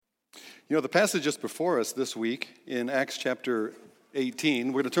You know, the passage just before us this week in Acts chapter 18,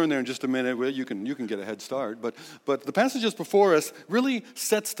 we're going to turn there in just a minute. Well, you can get a head start. But the passage just before us really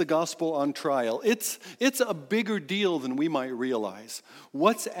sets the gospel on trial. It's a bigger deal than we might realize.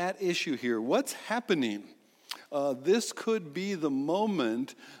 What's at issue here? What's happening? This could be the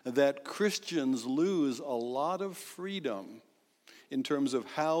moment that Christians lose a lot of freedom in terms of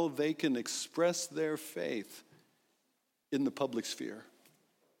how they can express their faith in the public sphere.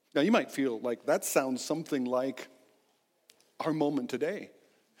 Now, you might feel like that sounds something like our moment today.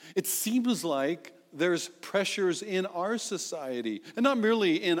 It seems like there's pressures in our society, and not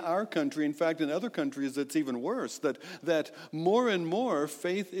merely in our country. In fact, in other countries, it's even worse, that more and more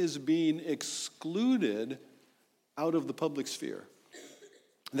faith is being excluded out of the public sphere.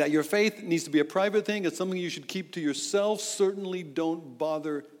 That your faith needs to be a private thing. It's something you should keep to yourself. Certainly don't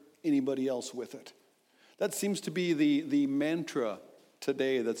bother anybody else with it. That seems to be the mantra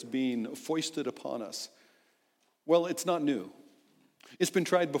today that's being foisted upon us. Well, it's not new. It's been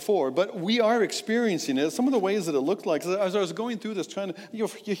tried before, but we are experiencing it. Some of the ways that it looked like, as I was going through this, you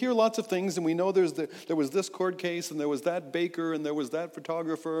hear lots of things, and we know there was this court case, and there was that baker, and there was that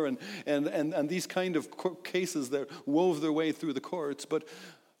photographer, and these kind of cases that wove their way through the courts. But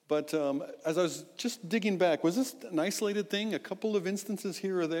as I was just digging back, was this an isolated thing, a couple of instances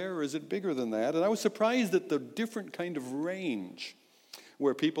here or there, or is it bigger than that? And I was surprised at the different kind of range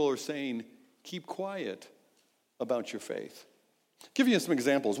where people are saying, keep quiet about your faith. I'll give you some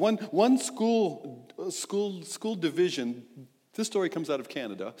examples. One school division, this story comes out of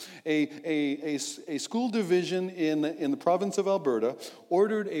Canada, a school division in the province of Alberta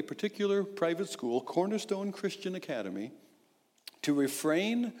ordered a particular private school, Cornerstone Christian Academy, to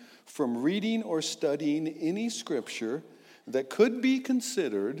refrain from reading or studying any scripture that could be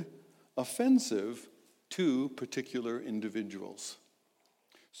considered offensive to particular individuals.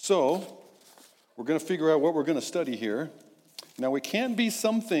 So, we're going to figure out what we're going to study here. Now, it can't be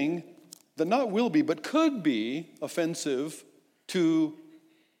something that not will be, but could be offensive to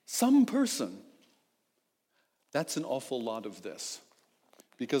some person. That's an awful lot of this.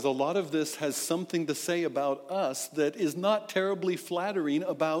 Because a lot of this has something to say about us that is not terribly flattering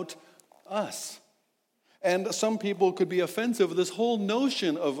about us. And some people could be offensive with this whole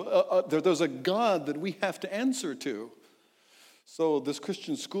notion of there's a God that we have to answer to. So this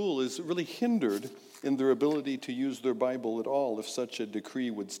Christian school is really hindered in their ability to use their Bible at all if such a decree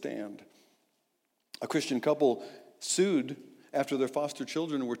would stand. A Christian couple sued after their foster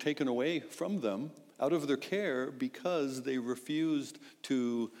children were taken away from them out of their care because they refused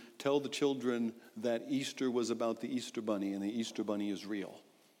to tell the children that Easter was about the Easter Bunny and the Easter Bunny is real.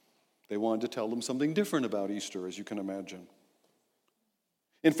 They wanted to tell them something different about Easter, as you can imagine.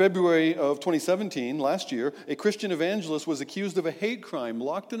 In February of 2017, last year, a Christian evangelist was accused of a hate crime,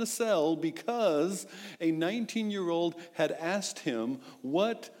 locked in a cell because a 19-year-old had asked him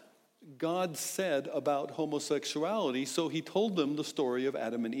what God said about homosexuality, so he told them the story of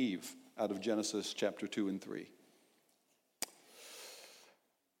Adam and Eve out of Genesis chapter 2 and 3.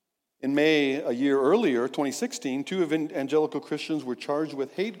 In May, a year earlier, 2016, two evangelical Christians were charged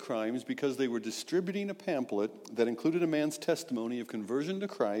with hate crimes because they were distributing a pamphlet that included a man's testimony of conversion to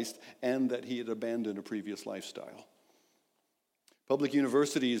Christ and that he had abandoned a previous lifestyle. Public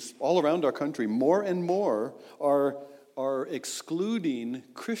universities all around our country, more and more, are excluding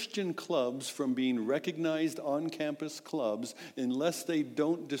Christian clubs from being recognized on-campus clubs unless they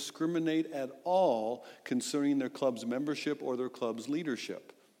don't discriminate at all concerning their club's membership or their club's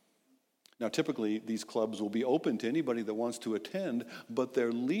leadership. Now, typically, these clubs will be open to anybody that wants to attend, but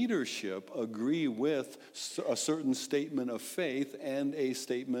their leadership agree with a certain statement of faith and a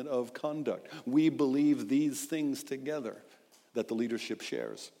statement of conduct. We believe these things together that the leadership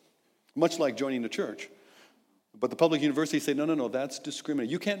shares, much like joining a church. But the public universities say, no, that's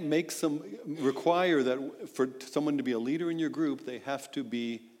discriminating. You can't require that for someone to be a leader in your group, they have to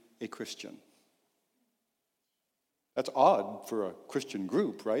be a Christian. That's odd for a Christian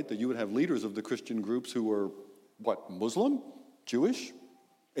group, right? That you would have leaders of the Christian groups who are, Muslim? Jewish?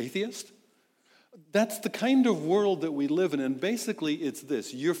 Atheist? That's the kind of world that we live in, and basically it's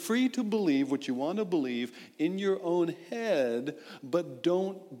this. You're free to believe what you want to believe in your own head, but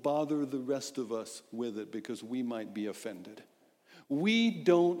don't bother the rest of us with it because we might be offended. We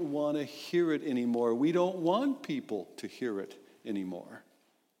don't want to hear it anymore. We don't want people to hear it anymore.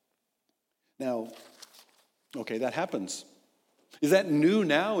 Now, okay, that happens. Is that new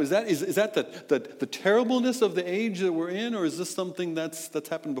now? Is that the terribleness of the age that we're in, or is this something that's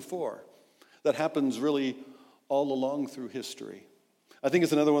happened before? That happens really all along through history. I think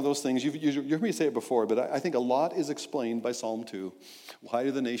it's another one of those things, you've heard me say it before, but I think a lot is explained by Psalm 2. Why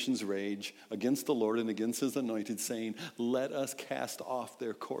do the nations rage against the Lord and against his anointed, saying, let us cast off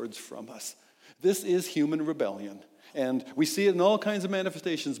their cords from us. This is human rebellion. And we see it in all kinds of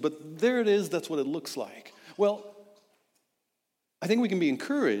manifestations, but there it is, that's what it looks like. Well, I think we can be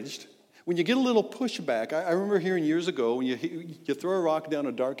encouraged when you get a little pushback. I remember hearing years ago, when you throw a rock down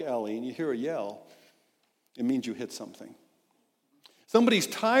a dark alley and you hear a yell, it means you hit something. Somebody's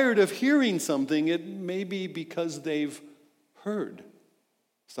tired of hearing something, it may be because they've heard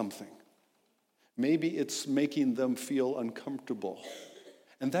something. Maybe it's making them feel uncomfortable.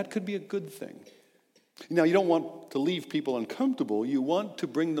 And that could be a good thing. Now, you don't want to leave people uncomfortable. You want to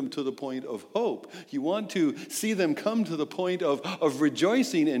bring them to the point of hope. You want to see them come to the point of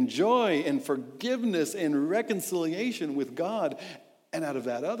rejoicing and joy and forgiveness and reconciliation with God, and out of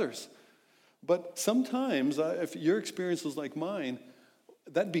that, others. But sometimes, if your experience is like mine,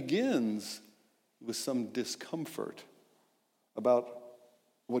 that begins with some discomfort about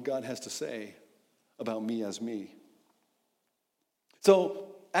what God has to say about me as me. So,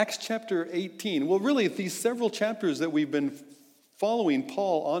 Acts chapter 18, well, really, these several chapters that we've been following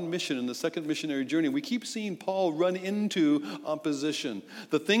Paul on mission in the second missionary journey, we keep seeing Paul run into opposition.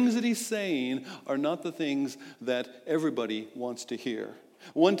 The things that he's saying are not the things that everybody wants to hear.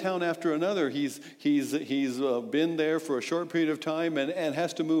 One town after another, he's been there for a short period of time and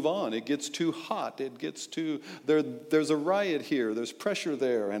has to move on. It gets too hot. It gets too, there's a riot here. There's pressure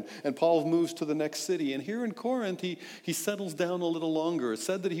there. And Paul moves to the next city. And here in Corinth, he settles down a little longer. It's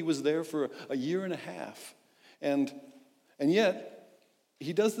said that he was there for a year and a half. And yet,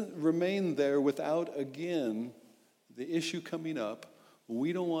 he doesn't remain there without, again, the issue coming up.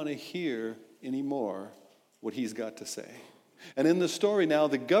 We don't want to hear anymore what he's got to say. And in the story now,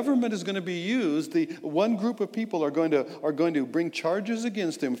 the government is going to be used. The one group of people are going to bring charges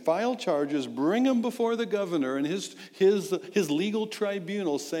against him, file charges, bring him before the governor and his legal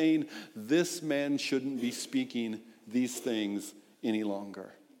tribunal, saying this man shouldn't be speaking these things any longer.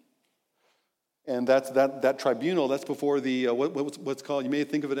 And that tribunal, that's before the, what's called, you may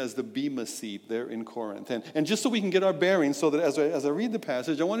think of it as the Bema seat there in Corinth. And just so we can get our bearings, so that as I read the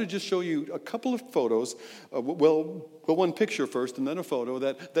passage, I want to just show you a couple of photos, one picture first and then a photo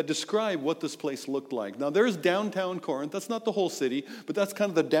that describe what this place looked like. Now there's downtown Corinth. That's not the whole city, but that's kind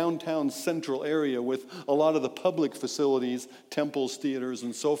of the downtown central area with a lot of the public facilities, temples, theaters,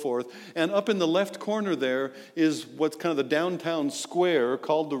 and so forth. And up in the left corner there is what's kind of the downtown square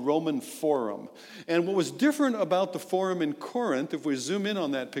called the Roman Forum. And what was different about the Forum in Corinth, if we zoom in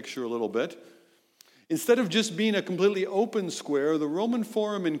on that picture a little bit, instead of just being a completely open square, the Roman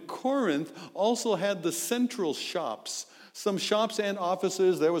Forum in Corinth also had the central shops. Some shops and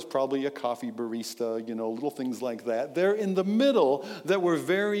offices. There was probably a coffee barista, little things like that. They're in the middle that were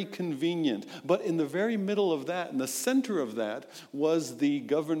very convenient. But in the very middle of that, in the center of that, was the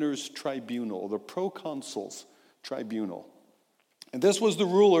governor's tribunal, the proconsul's tribunal. And this was the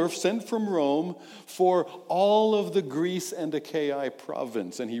ruler sent from Rome for all of the Greece and Achaia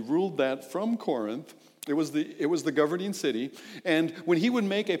province. And he ruled that from Corinth. It was the governing city. And when he would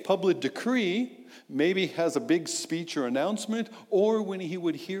make a public decree, maybe has a big speech or announcement, or when he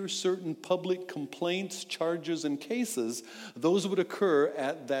would hear certain public complaints, charges, and cases, those would occur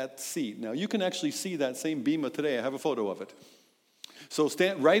at that seat. Now, you can actually see that same bema today. I have a photo of it. So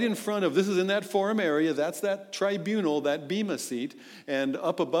stand right in front of, this is in that forum area, that's that tribunal, that bema seat, and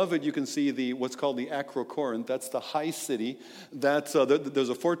up above it you can see what's called the Acrocorinth, that's the high city. That's there's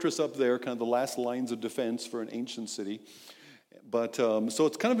a fortress up there, kind of the last lines of defense for an ancient city. But so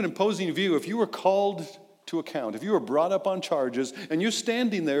it's kind of an imposing view. If you were called to account, if you were brought up on charges, and you're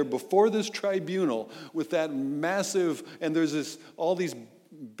standing there before this tribunal with that massive, and there's all these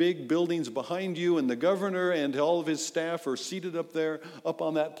big buildings behind you, and the governor and all of his staff are seated up there, up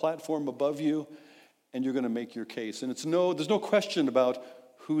on that platform above you, and you're going to make your case. And there's no question about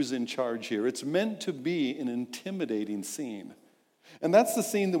who's in charge here. It's meant to be an intimidating scene. And that's the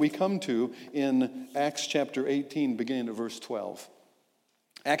scene that we come to in Acts chapter 18, beginning at verse 12.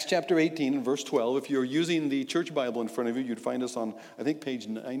 Acts chapter 18 and verse 12, if you're using the church Bible in front of you, you'd find us on, I think, page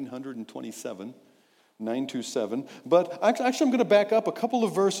 927. 927. But actually, I'm going to back up a couple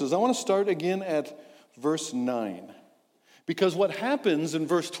of verses. I want to start again at verse 9. Because what happens in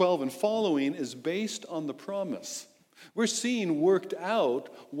verse 12 and following is based on the promise. We're seeing worked out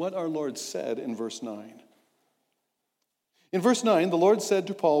what our Lord said in verse 9. In verse 9, the Lord said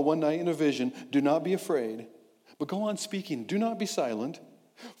to Paul one night in a vision, "Do not be afraid, but go on speaking. Do not be silent.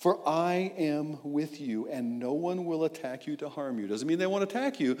 For I am with you, and no one will attack you to harm you." Doesn't mean they won't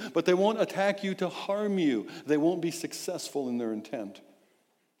attack you, but they won't attack you to harm you. They won't be successful in their intent.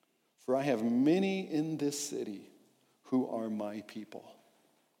 For I have many in this city who are my people.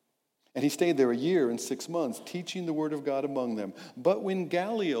 And he stayed there 1 year and 6 months, teaching the word of God among them. But when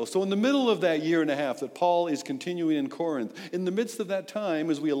Gallio, so in the middle of that 1.5 years that Paul is continuing in Corinth, in the midst of that time,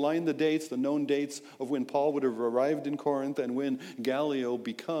 as we align the dates, the known dates of when Paul would have arrived in Corinth and when Gallio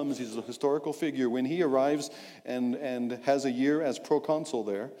becomes, he's a historical figure, when he arrives and has 1 year as proconsul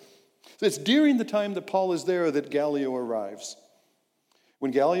there. So it's during the time that Paul is there that Gallio arrives. When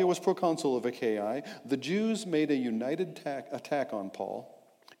Gallio was proconsul of Achaia, the Jews made a united attack on Paul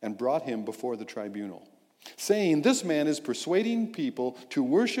and brought him before the tribunal, saying, "This man is persuading people to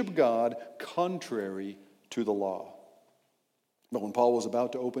worship God contrary to the law." But when Paul was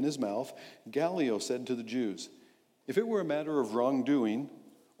about to open his mouth, Gallio said to the Jews, "If it were a matter of wrongdoing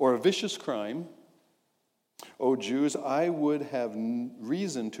or a vicious crime, O Jews, I would have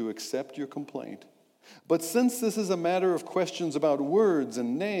reason to accept your complaint. But since this is a matter of questions about words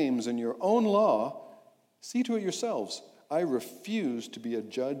and names and your own law, see to it yourselves. I refuse to be a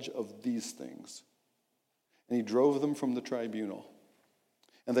judge of these things." And he drove them from the tribunal.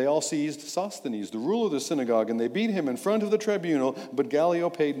 And they all seized Sosthenes, the ruler of the synagogue, and they beat him in front of the tribunal, but Gallio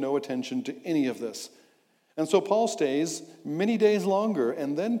paid no attention to any of this. And so Paul stays many days longer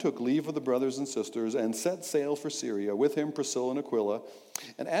and then took leave of the brothers and sisters and set sail for Syria, with him Priscilla and Aquila.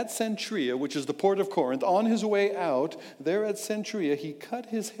 And at Cenchrea, which is the port of Corinth, on his way out, there at Cenchrea, he cut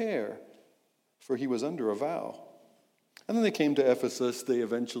his hair, for he was under a vow. And then they came to Ephesus.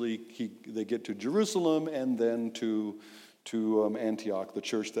 They get to Jerusalem and then to Antioch, the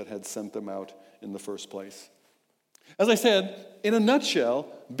church that had sent them out in the first place. As I said, in a nutshell,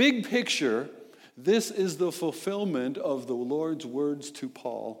 big picture, this is the fulfillment of the Lord's words to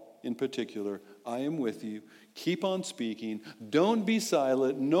Paul in particular. I am with you. Keep on speaking. Don't be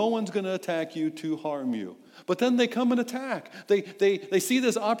silent. No one's going to attack you to harm you. But then they come and attack. They see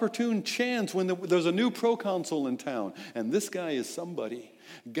this opportune chance when there's a new proconsul in town. And this guy is somebody.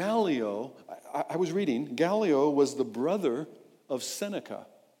 Gallio, I was reading, Gallio was the brother of Seneca.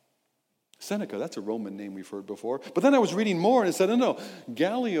 Seneca, that's a Roman name we've heard before. But then I was reading more and it said, no,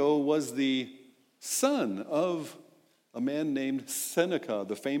 Gallio was the son of a man named Seneca,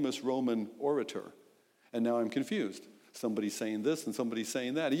 the famous Roman orator. And now I'm confused. Somebody's saying this and somebody's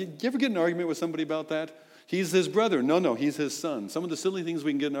saying that. You ever get in an argument with somebody about that? He's his brother. No, he's his son. Some of the silly things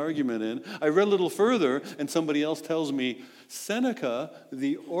we can get an argument in. I read a little further and somebody else tells me Seneca,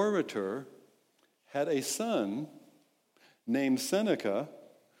 the orator, had a son named Seneca,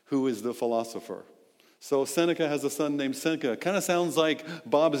 who is the philosopher. So Seneca has a son named Seneca. Kind of sounds like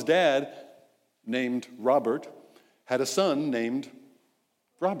Bob's dad, named Robert, had a son named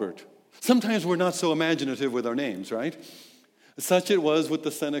Robert. Sometimes we're not so imaginative with our names, right? Such it was with the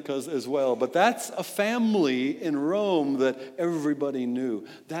Senecas as well. But that's a family in Rome that everybody knew.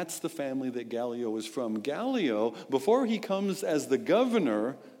 That's the family that Gallio is from. Gallio, before he comes as the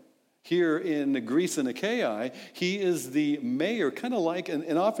governor here in Greece and Achaia, he is the mayor, kind of like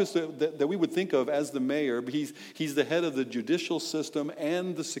an office that we would think of as the mayor. But he's the head of the judicial system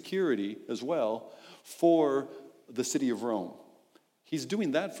and the security as well for the city of Rome. He's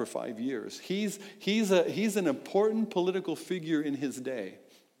doing that for 5 years. He's an important political figure in his day.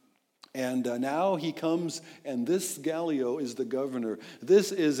 And now he comes, and this Gallio is the governor.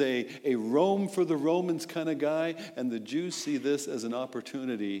 This is a Rome for the Romans kind of guy, and the Jews see this as an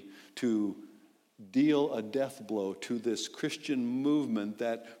opportunity to deal a death blow to this Christian movement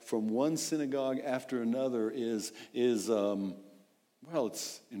that from one synagogue after another is it's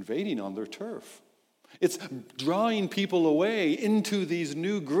invading on their turf. It's drawing people away into these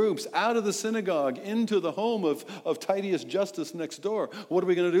new groups, out of the synagogue, into the home of Titius Justus next door. What are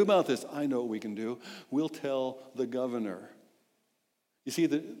we going to do about this? I know what we can do. We'll tell the governor. You see,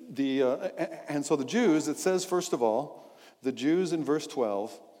 and so the Jews, it says, first of all, the Jews in verse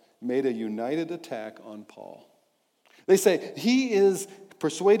 12 made a united attack on Paul. They say, he is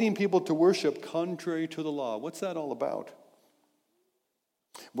persuading people to worship contrary to the law. What's that all about?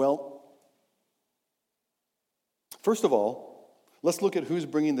 Well, first of all, let's look at who's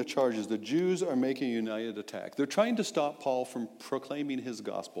bringing the charges. The Jews are making a united attack. They're trying to stop Paul from proclaiming his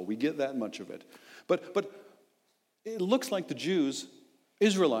gospel. We get that much of it. But it looks like the Jews,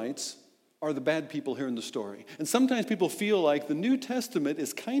 Israelites, are the bad people here in the story. And sometimes people feel like the New Testament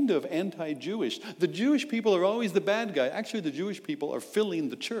is kind of anti-Jewish. The Jewish people are always the bad guy. Actually, the Jewish people are filling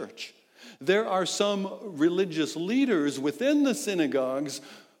the church. There are some religious leaders within the synagogues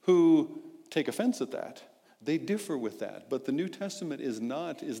who take offense at that. They differ with that. But the New Testament is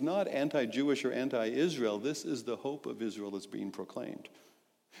not anti-Jewish or anti-Israel. This is the hope of Israel that's being proclaimed.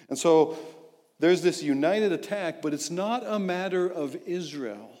 And so there's this united attack, but it's not a matter of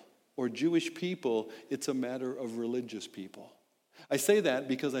Israel or Jewish people. It's a matter of religious people. I say that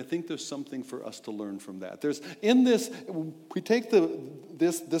because I think there's something for us to learn from that. We take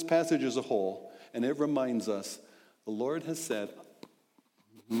this passage as a whole, and it reminds us, the Lord has said,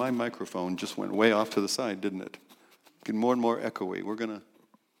 my microphone just went way off to the side, didn't it? Getting more and more echoey. We're going to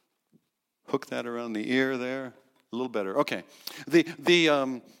hook that around the ear there. A little better. Okay.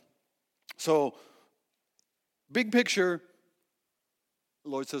 So, big picture, the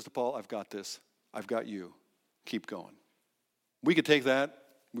Lord says to Paul, I've got this. I've got you. Keep going. We could take that.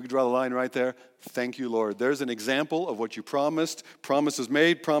 We could draw the line right there. Thank you, Lord. There's an example of what you promised. Promises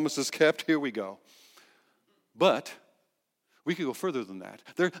made, promises kept. Here we go. But we could go further than that.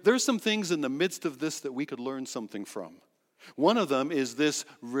 There's some things in the midst of this that we could learn something from. One of them is this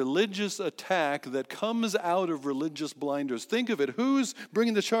religious attack that comes out of religious blinders. Think of it. Who's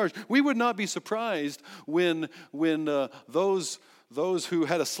bringing the charge? We would not be surprised when those who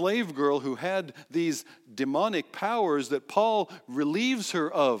had a slave girl who had these demonic powers that Paul relieves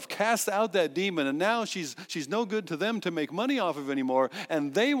her of, casts out that demon, and now she's no good to them to make money off of anymore,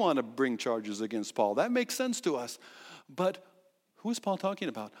 and they want to bring charges against Paul. That makes sense to us. But who is Paul talking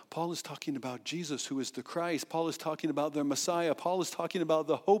about? Paul is talking about Jesus, who is the Christ. Paul is talking about their Messiah. Paul is talking about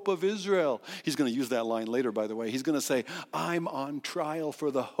the hope of Israel. He's going to use that line later, by the way. He's going to say, I'm on trial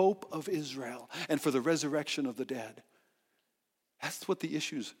for the hope of Israel and for the resurrection of the dead. That's what the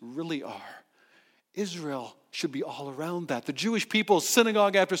issues really are. Israel should be all around that. The Jewish people,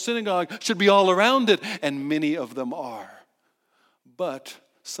 synagogue after synagogue, should be all around it, and many of them are. But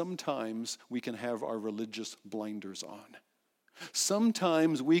sometimes we can have our religious blinders on.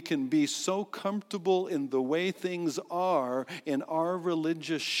 Sometimes we can be so comfortable in the way things are, in our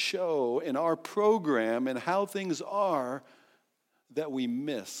religious show, in our program, and how things are, that we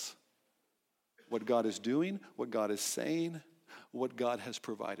miss what God is doing, what God is saying, what God has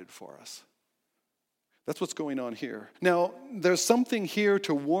provided for us. That's what's going on here. Now, there's something here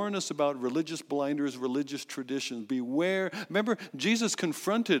to warn us about religious blinders, religious traditions. Beware. Remember, Jesus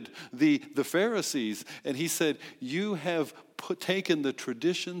confronted the Pharisees, and he said, you have taken the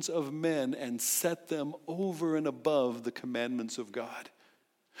traditions of men and set them over and above the commandments of God.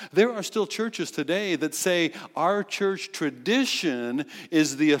 There are still churches today that say our church tradition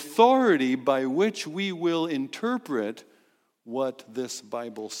is the authority by which we will interpret what this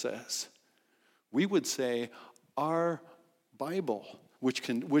Bible says. We would say our Bible,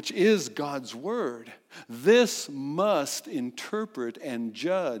 which is God's Word, this must interpret and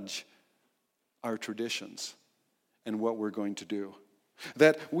judge our traditions and what we're going to do.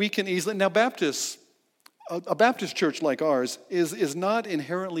 That we can easily... Now, a Baptist church like ours is not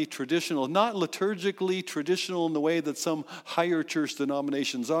inherently traditional, not liturgically traditional in the way that some higher church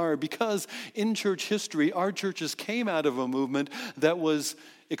denominations are, because in church history, our churches came out of a movement that was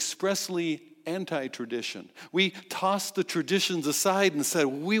expressly anti-tradition. We tossed the traditions aside and said,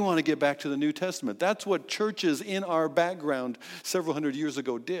 we want to get back to the New Testament. That's what churches in our background several hundred years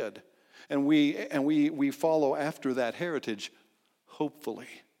ago did. And we follow after that heritage, hopefully,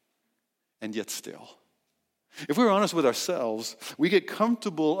 and yet still. If we're honest with ourselves, we get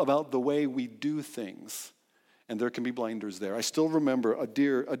comfortable about the way we do things, and there can be blinders there. I still remember a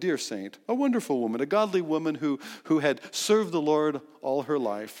dear saint, a wonderful woman, a godly woman who had served the Lord all her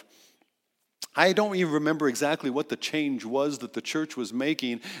life. I don't even remember exactly what the change was that the church was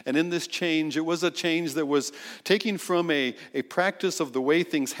making. And in this change, it was a change that was taking from a practice of the way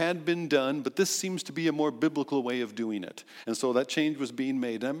things had been done, but this seems to be a more biblical way of doing it. And so that change was being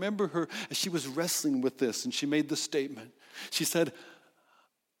made. And I remember her, as she was wrestling with this, and she made this statement. She said,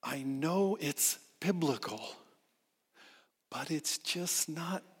 I know it's biblical, but it's just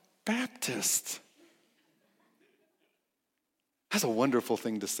not Baptist. That's a wonderful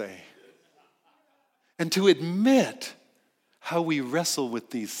thing to say. And to admit how we wrestle with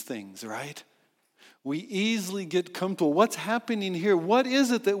these things, right? We easily get comfortable. What's happening here? What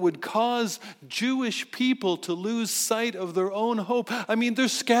is it that would cause Jewish people to lose sight of their own hope? I mean, they're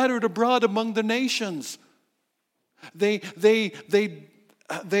scattered abroad among the nations. They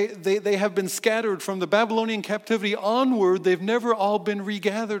have been scattered from the Babylonian captivity onward. They've never all been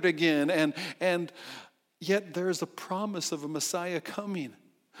regathered again. And yet there's a promise of a Messiah coming.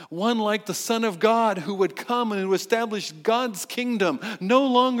 One like the Son of God who would come and who establish God's kingdom, no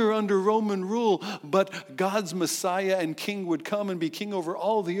longer under Roman rule, but God's Messiah and King would come and be king over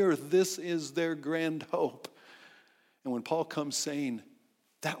all the earth. This is their grand hope. And when Paul comes saying,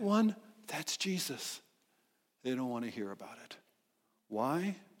 that one, that's Jesus, they don't want to hear about it.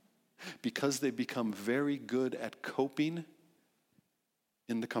 Why? Because they become very good at coping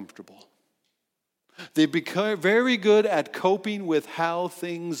in the comfortable. They become very good at coping with how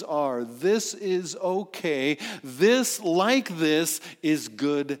things are. This is okay. Like this, is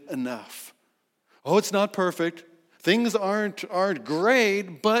good enough. Oh, it's not perfect. Things aren't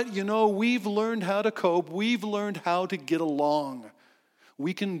great, but we've learned how to cope. We've learned how to get along.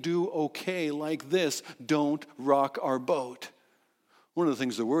 We can do okay like this. Don't rock our boat. One of the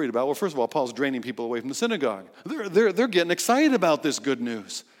things they're worried about, well, first of all, Paul's draining people away from the synagogue. They're getting excited about this good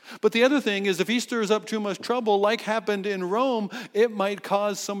news. But the other thing is, if he stirs up too much trouble, like happened in Rome, it might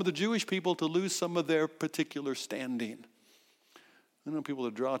cause some of the Jewish people to lose some of their particular standing. I don't want people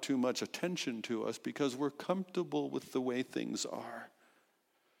to draw too much attention to us because we're comfortable with the way things are.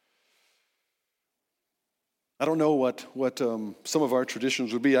 I don't know what some of our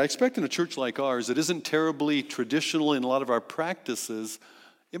traditions would be. I expect in a church like ours, it isn't terribly traditional in a lot of our practices.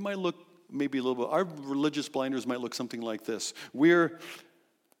 It might look maybe a little bit, our religious blinders might look something like this. We're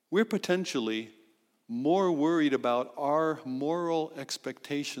potentially more worried about our moral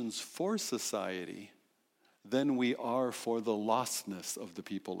expectations for society than we are for the lostness of the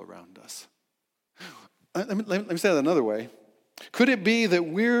people around us. Let me say that another way. Could it be that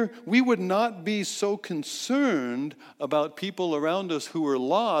we would not be so concerned about people around us who are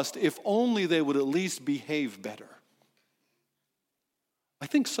lost if only they would at least behave better? I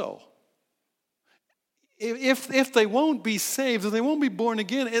think so. If they won't be saved, if they won't be born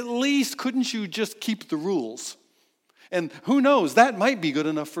again, at least couldn't you just keep the rules? And who knows, that might be good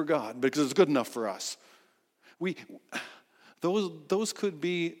enough for God because it's good enough for us. Those could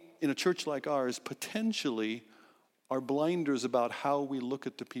be, in a church like ours, potentially our blinders about how we look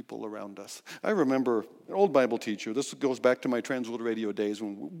at the people around us. I remember an old Bible teacher. This goes back to my Transworld Radio days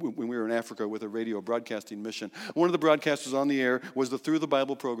when we were in Africa with a radio broadcasting mission. One of the broadcasters on the air was the Through the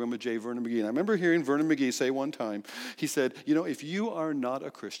Bible program with J. Vernon McGee. And I remember hearing Vernon McGee say one time, he said, if you are not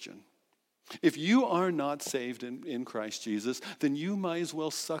a Christian, if you are not saved in Christ Jesus, then you might as well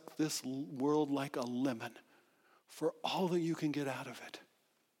suck this world like a lemon for all that you can get out of it.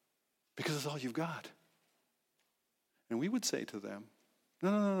 Because it's all you've got. And we would say to them,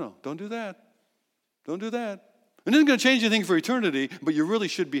 no, don't do that. Don't do that. It isn't going to change anything for eternity, but you really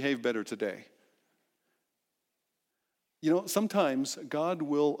should behave better today. Sometimes God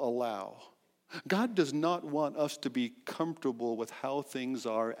will allow. God does not want us to be comfortable with how things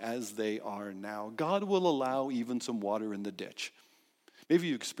are as they are now. God will allow even some water in the ditch. Maybe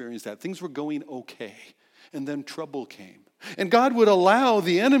you experienced that. Things were going okay, and then trouble came. And God would allow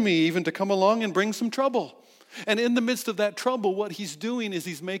the enemy even to come along and bring some trouble. And in the midst of that trouble, what he's doing is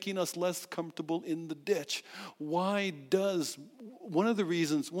he's making us less comfortable in the ditch. One of the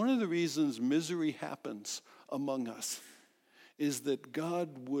reasons misery happens among us is that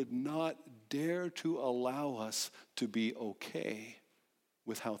God would not dare to allow us to be okay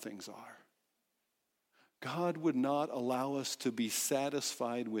with how things are. God would not allow us to be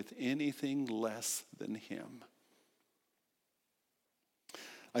satisfied with anything less than him.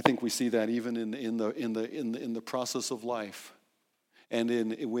 I think we see that even in the process of life, and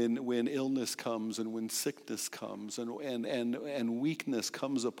when illness comes and when sickness comes and weakness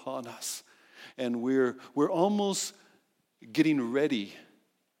comes upon us, and we're almost getting ready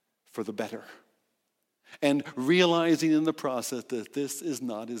for the better, and realizing in the process that this is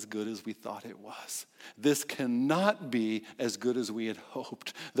not as good as we thought it was. This cannot be as good as we had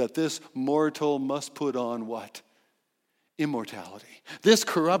hoped. That this mortal must put on what? Immortality. This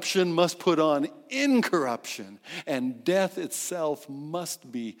corruption must put on incorruption, and death itself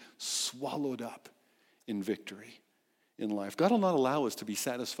must be swallowed up in victory in life. God will not allow us to be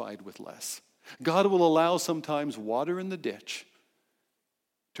satisfied with less. God will allow sometimes water in the ditch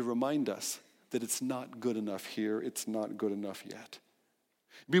to remind us that it's not good enough here, it's not good enough yet.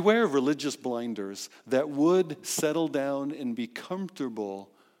 Beware of religious blinders that would settle down and be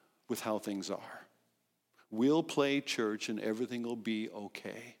comfortable with how things are. We'll play church and everything will be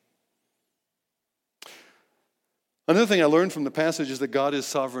okay. Another thing I learned from the passage is that God is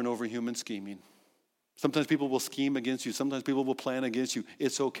sovereign over human scheming. Sometimes people will scheme against you. Sometimes people will plan against you.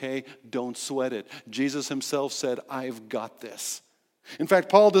 It's okay. Don't sweat it. Jesus himself said, I've got this. In fact,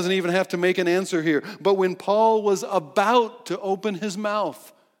 Paul doesn't even have to make an answer here. But when Paul was about to open his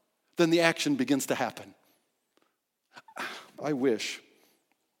mouth, then the action begins to happen. I wish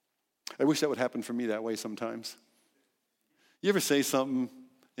that would happen for me that way sometimes. You ever say something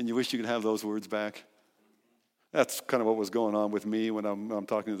and you wish you could have those words back? That's kind of what was going on with me when I'm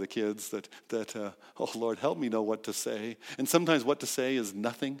talking to the kids, that oh, Lord, help me know what to say. And sometimes what to say is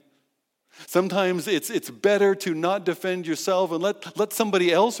nothing. Sometimes it's better to not defend yourself and let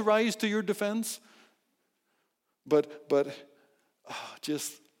somebody else rise to your defense. But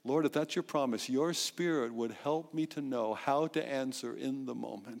just Lord, if that's your promise, your Spirit would help me to know how to answer in the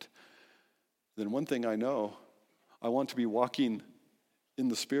moment. Then one thing I know, I want to be walking in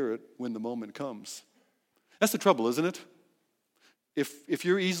the Spirit when the moment comes. That's the trouble, isn't it? If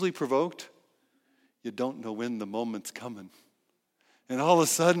you're easily provoked, you don't know when the moment's coming. And all of a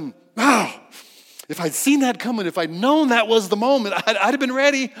sudden, if I'd seen that coming, if I'd known that was the moment, I'd have been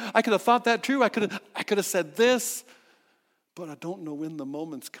ready. I could have thought that through. I could have said this. But I don't know when the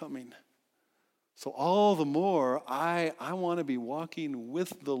moment's coming. So all the more, I want to be walking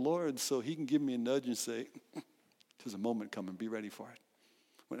with the Lord so he can give me a nudge and say, there's a moment coming, be ready for it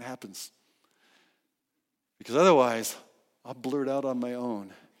when it happens. Because otherwise, I'll blurt out on my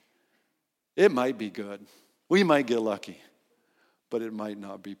own. It might be good. We might get lucky, but it might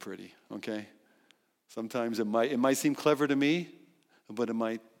not be pretty, okay? Sometimes it might seem clever to me, but it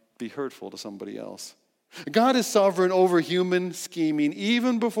might be hurtful to somebody else. God is sovereign over human scheming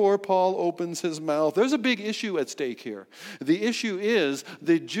even before Paul opens his mouth. There's a big issue at stake here. The issue is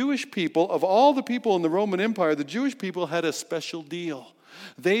the Jewish people, of all the people in the Roman Empire, the Jewish people had a special deal.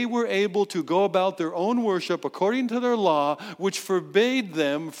 They were able to go about their own worship according to their law, which forbade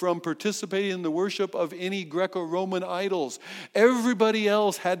them from participating in the worship of any Greco-Roman idols. Everybody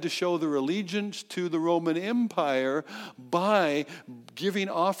else had to show their allegiance to the Roman Empire by giving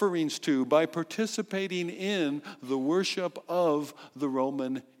offerings to, by participating in the worship of the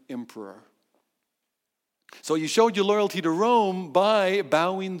Roman emperor. So you showed your loyalty to Rome by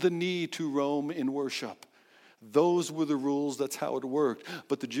bowing the knee to Rome in worship. Those were the rules, that's how it worked.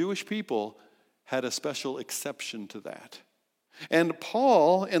 But the Jewish people had a special exception to that. And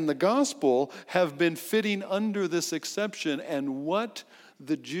Paul and the gospel have been fitting under this exception. And what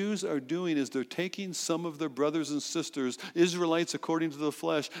the Jews are doing is they're taking some of their brothers and sisters, Israelites according to the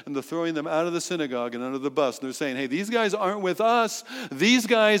flesh, and they're throwing them out of the synagogue and under the bus. And they're saying, hey, these guys aren't with us. These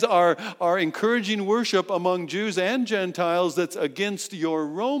guys are encouraging worship among Jews and Gentiles that's against your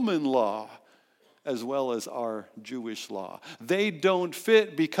Roman law, as well as our Jewish law. They don't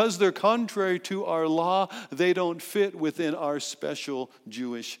fit, because they're contrary to our law, they don't fit within our special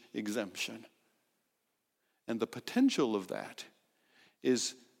Jewish exemption. And the potential of that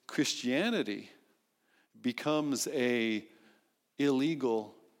is Christianity becomes an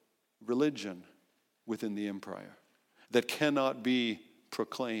illegal religion within the empire that cannot be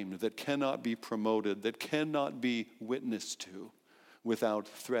proclaimed, that cannot be promoted, that cannot be witnessed to without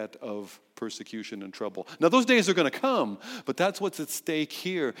threat of persecution and trouble. Now, those days are going to come, but that's what's at stake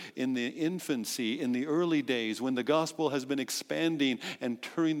here in the infancy, in the early days, when the gospel has been expanding and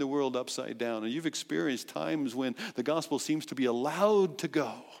turning the world upside down. And you've experienced times when the gospel seems to be allowed to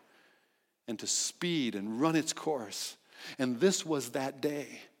go and to speed and run its course. And this was that day.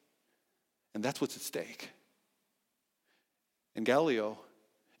 And that's what's at stake. And Gallio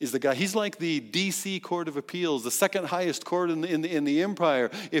is the guy. He's like the D.C. Court of Appeals, the second highest court in the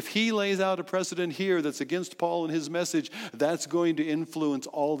empire. If he lays out a precedent here that's against Paul and his message, that's going to influence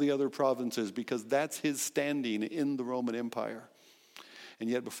all the other provinces, because that's his standing in the Roman Empire.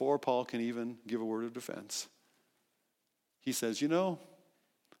 And yet before Paul can even give a word of defense, he says,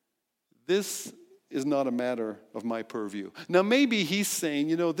 this is not a matter of my purview. Now maybe he's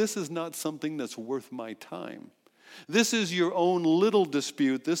saying, this is not something that's worth my time. This is your own little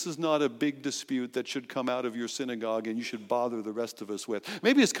dispute. This is not a big dispute that should come out of your synagogue and you should bother the rest of us with.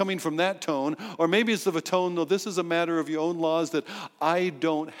 Maybe it's coming from that tone, or maybe it's of a tone, no, this is a matter of your own laws that I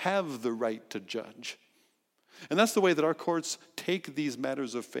don't have the right to judge. And that's the way that our courts take these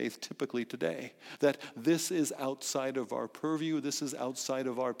matters of faith typically today, that this is outside of our purview, this is outside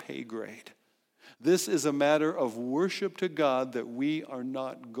of our pay grade. This is a matter of worship to God that we are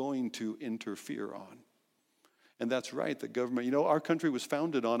not going to interfere on. And that's right, the government. Our country was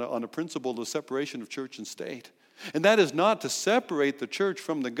founded on a principle of the separation of church and state. And that is not to separate the church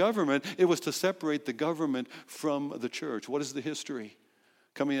from the government. It was to separate the government from the church. What is the history?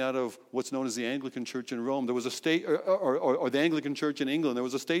 Coming out of what's known as the Anglican Church in Rome. There was a state, or the Anglican Church in England. There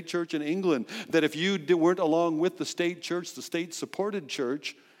was a state church in England that if you weren't along with the state church, the state-supported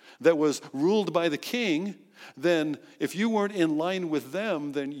church that was ruled by the king, then if you weren't in line with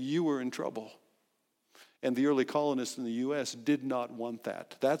them, then you were in trouble. And the early colonists in the U.S. did not want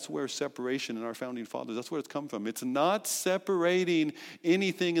that. That's where separation in our founding fathers, that's where it's come from. It's not separating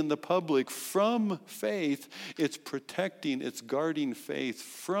anything in the public from faith. It's protecting, it's guarding faith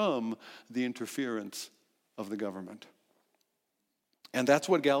from the interference of the government. And that's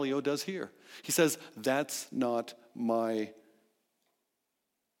what Gallio does here. He says, that's not my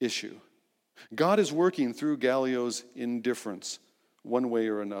issue. God is working through Gallio's indifference one way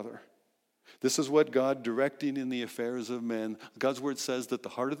or another This is what God directing in the affairs of men. God's word says that the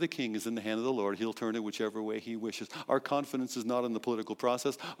heart of the king is in the hand of the Lord. He'll turn it whichever way he wishes. Our confidence is not in the political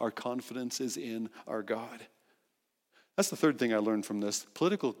process. Our confidence is in our God. That's the third thing I learned from this.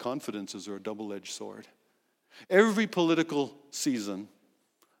 Political confidences are a double-edged sword. Every political season,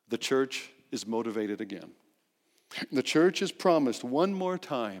 the church is motivated again. The church is promised one more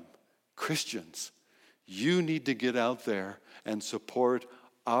time, Christians, you need to get out there and support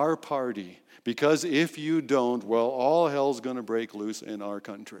our party, because if you don't, well, all hell's going to break loose in our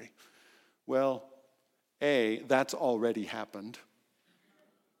country. Well, A, that's already happened.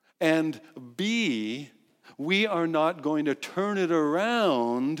 And B, we are not going to turn it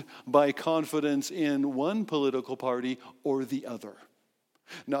around by confidence in one political party or the other.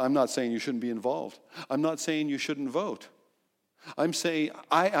 Now, I'm not saying you shouldn't be involved. I'm not saying you shouldn't vote. I'm saying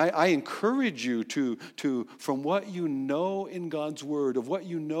I encourage you to, from what you know in God's word, of what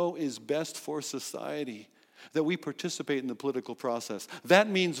you know is best for society, that we participate in the political process. That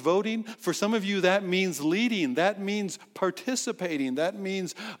means voting. For some of you, that means leading. That means participating. That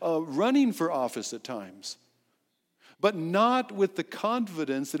means running for office at times. But not with the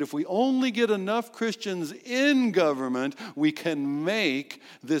confidence that if we only get enough Christians in government, we can make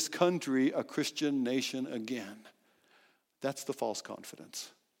this country a Christian nation again. That's the false confidence.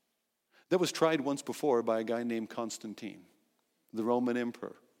 That was tried once before by a guy named Constantine, the Roman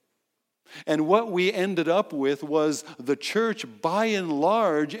emperor. And what we ended up with was the church, by and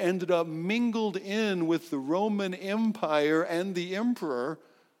large, ended up mingled in with the Roman Empire and the emperor.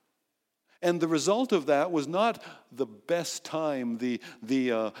 And the result of that was not the best time,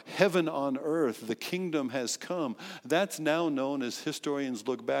 the heaven on earth, the kingdom has come. That's now known, as historians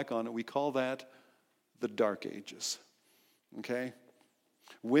look back on it, we call that the Dark Ages. Okay?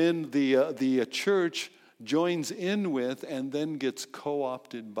 When the church joins in with and then gets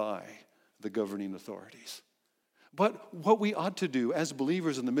co-opted by the governing authorities. But what we ought to do as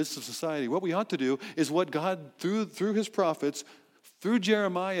believers in the midst of society, what we ought to do is what God, through his prophets, through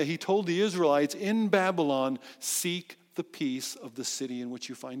Jeremiah, he told the Israelites in Babylon, seek the peace of the city in which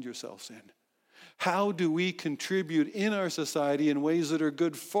you find yourselves in. How do we contribute in our society in ways that are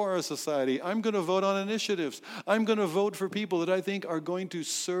good for our society? I'm going to vote on initiatives. I'm going to vote for people that I think are going to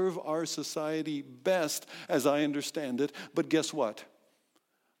serve our society best as I understand it. But guess what?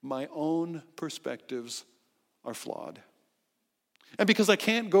 My own perspectives are flawed. And because I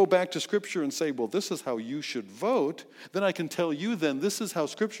can't go back to Scripture and say, well, this is how you should vote, then I can tell you then, this is how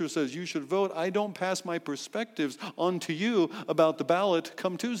Scripture says you should vote. I don't pass my perspectives on to you about the ballot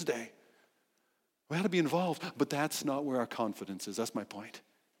come Tuesday. We ought to be involved, but that's not where our confidence is. That's my point.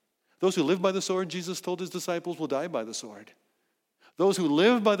 Those who live by the sword, Jesus told his disciples, will die by the sword. Those who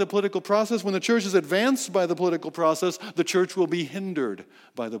live by the political process, when the church is advanced by the political process, the church will be hindered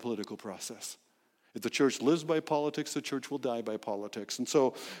by the political process. If the church lives by politics, the church will die by politics. And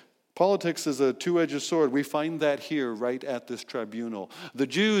so politics is a two-edged sword. We find that here right at this tribunal. The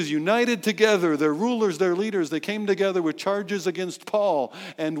Jews united together, their rulers, their leaders, they came together with charges against Paul.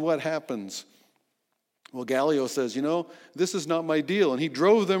 And what happens? Well, Gallio says, this is not my deal. And he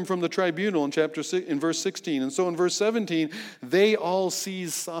drove them from the tribunal in verse 16. And so in verse 17, they all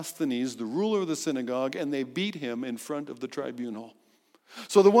seized Sosthenes, the ruler of the synagogue, and they beat him in front of the tribunal.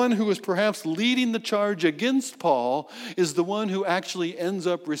 So the one who is perhaps leading the charge against Paul is the one who actually ends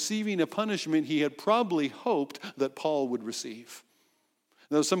up receiving a punishment he had probably hoped that Paul would receive.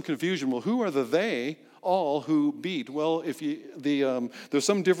 Now, there's some confusion. Well, who are the they all who beat? Well, there's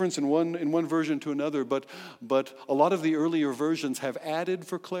some difference in one version to another, but a lot of the earlier versions have added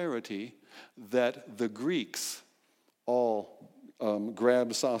for clarity that the Greeks all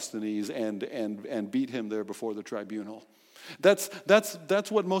grabbed Sosthenes and beat him there before the tribunal.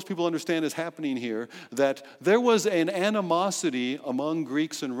 That's what most people understand is happening here, that there was an animosity among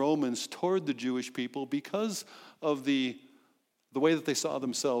Greeks and Romans toward the Jewish people because of the way that they saw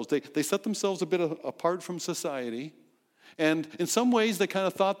themselves. They set themselves a bit apart from society, and in some ways they kind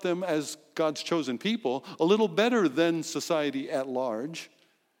of thought them as God's chosen people, a little better than society at large.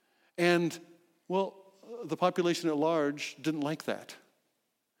 And, well, the population at large didn't like that.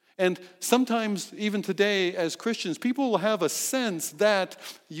 And sometimes, even today, as Christians, people will have a sense that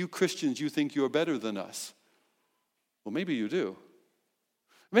you Christians, you think you're better than us. Well, maybe you do.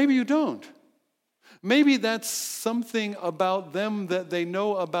 Maybe you don't. Maybe that's something about them that they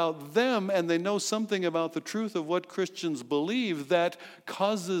know about them, and they know something about the truth of what Christians believe that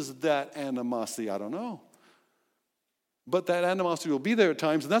causes that animosity. I don't know. But that animosity will be there at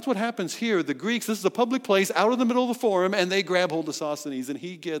times, and that's what happens here. The Greeks, this is a public place out in the middle of the forum, and they grab hold of Sosthenes, and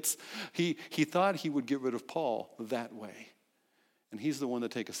he thought he would get rid of Paul that way. And he's the one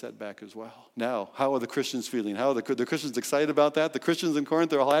that take a setback as well. Now, how are the Christians feeling? How are the Christians excited about that? The Christians in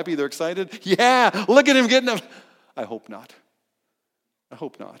Corinth, they're all happy, they're excited? Yeah, look at him getting up. I hope not. I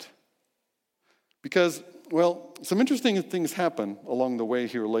hope not. Because, well, some interesting things happen along the way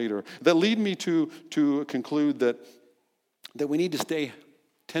here later that lead me to conclude that we need to stay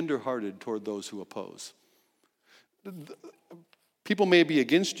tender-hearted toward those who oppose. People may be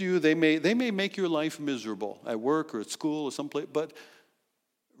against you. They may make your life miserable at work or at school or someplace, but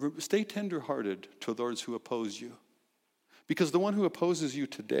stay tender-hearted to those who oppose you. Because the one who opposes you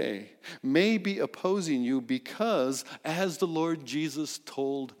today may be opposing you because, as the Lord Jesus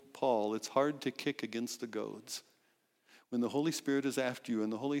told Paul, it's hard to kick against the goads. When the Holy Spirit is after you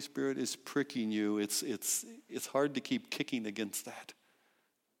and the Holy Spirit is pricking you, it's hard to keep kicking against that.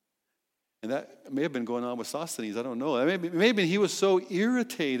 And that may have been going on with Sosthenes. I don't know. Maybe he was so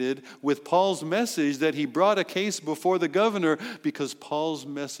irritated with Paul's message that he brought a case before the governor because Paul's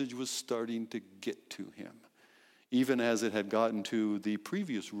message was starting to get to him, even as it had gotten to the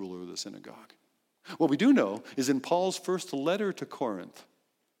previous ruler of the synagogue. What we do know is in Paul's first letter to Corinth,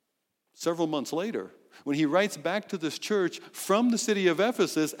 several months later, when he writes back to this church from the city of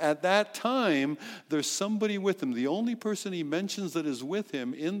Ephesus, at that time, there's somebody with him. The only person he mentions that is with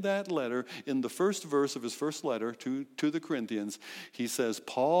him in that letter, in the first verse of his first letter to the Corinthians, he says,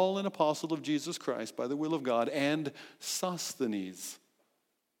 Paul, an apostle of Jesus Christ by the will of God, and Sosthenes,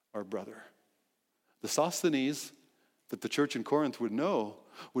 our brother. The Sosthenes that the church in Corinth would know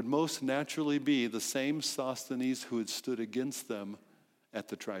would most naturally be the same Sosthenes who had stood against them at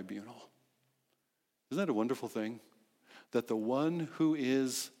the tribunal. Isn't that a wonderful thing? That the one who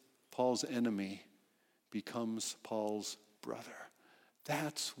is Paul's enemy becomes Paul's brother.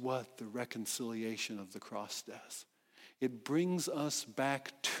 That's what the reconciliation of the cross does. It brings us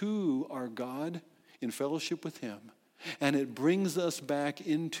back to our God in fellowship with him, and it brings us back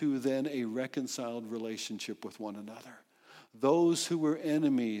into then a reconciled relationship with one another. Those who were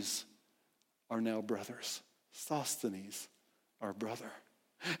enemies are now brothers. Sosthenes, our brother.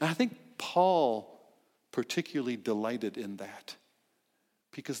 And I think Paul particularly delighted in that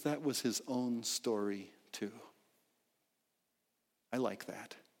because that was his own story too. I like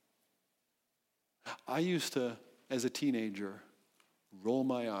that. I used to, as a teenager, roll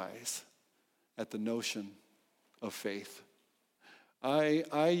my eyes at the notion of faith.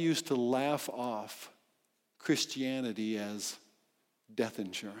 I used to laugh off Christianity as death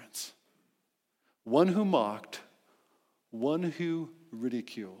insurance. One who mocked, one who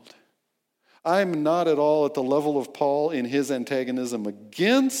ridiculed. I'm not at all at the level of Paul in his antagonism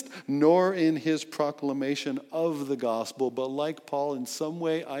against, nor in his proclamation of the gospel, but like Paul, in some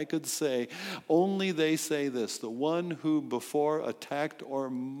way I could say, only they say this, the one who before attacked or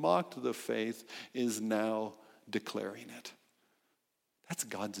mocked the faith is now declaring it. That's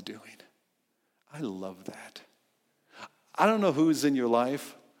God's doing. I love that. I don't know who's in your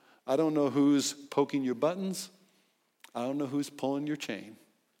life. I don't know who's poking your buttons. I don't know who's pulling your chain.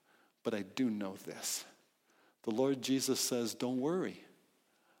 But I do know this. The Lord Jesus says, don't worry.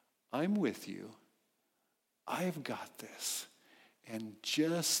 I'm with you. I've got this. And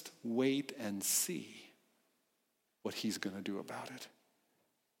just wait and see what he's going to do about it.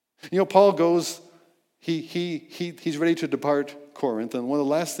 You know, Paul goes, he's ready to depart Corinth. And one of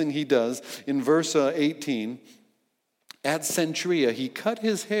the last things he does in verse 18, at Cenchrea, he cut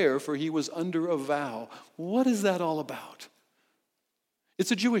his hair for he was under a vow. What is that all about? It's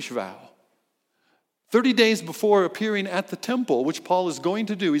a Jewish vow. 30 days before appearing at the temple, which Paul is going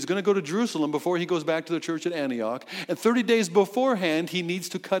to do, he's going to go to Jerusalem before he goes back to the church at Antioch. And 30 days beforehand, he needs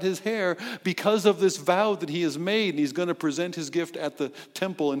to cut his hair because of this vow that he has made. And he's going to present his gift at the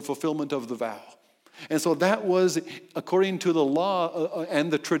temple in fulfillment of the vow. And so that was according to the law and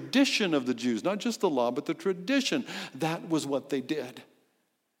the tradition of the Jews. Not just the law, but the tradition. That was what they did.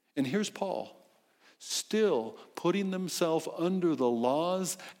 And here's Paul, still putting themselves under the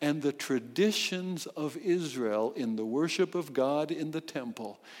laws and the traditions of Israel in the worship of God in the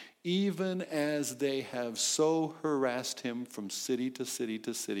temple, even as they have so harassed him from city to city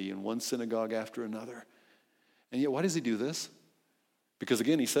to city in one synagogue after another. And yet, why does he do this? Because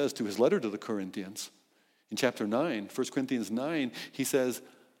again, he says to his letter to the Corinthians, in chapter 9, 1 Corinthians 9, he says,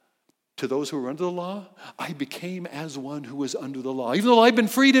 to those who were under the law, I became as one who was under the law. Even though I've been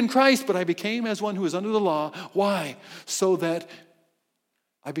freed in Christ, but I became as one who was under the law. Why? So that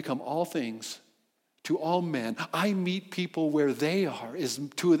I become all things to all men. I meet people where they are.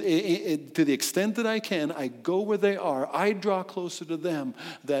 To the extent that I can, I go where they are. I draw closer to them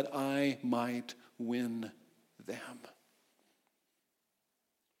that I might win them.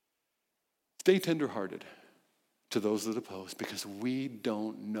 Stay tenderhearted to those that oppose, because we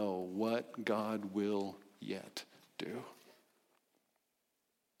don't know what God will yet do.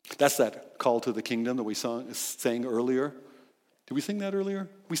 That's that call to the kingdom that we sang earlier. Did we sing that earlier?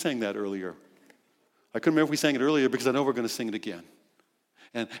 We sang that earlier. I couldn't remember if we sang it earlier because I know we're going to sing it again.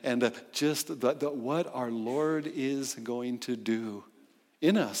 And just what our Lord is going to do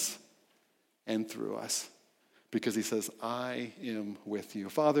in us and through us. Because he says, I am with you.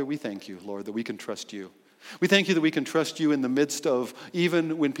 Father, we thank you, Lord, that we can trust you. We thank you that we can trust you in the midst of,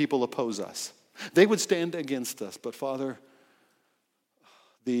 even when people oppose us. They would stand against us. But Father,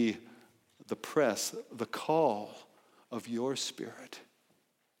 the press, the call of your Spirit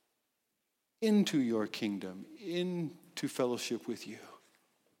into your kingdom, into fellowship with you,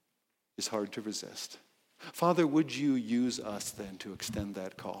 is hard to resist. Father, would you use us then to extend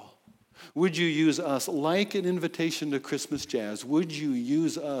that call? Would you use us like an invitation to Christmas jazz? Would you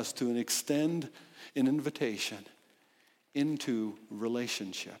use us to extend an invitation into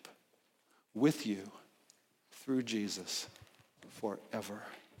relationship with you through Jesus forever?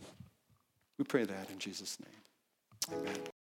 We pray that in Jesus' name. Amen.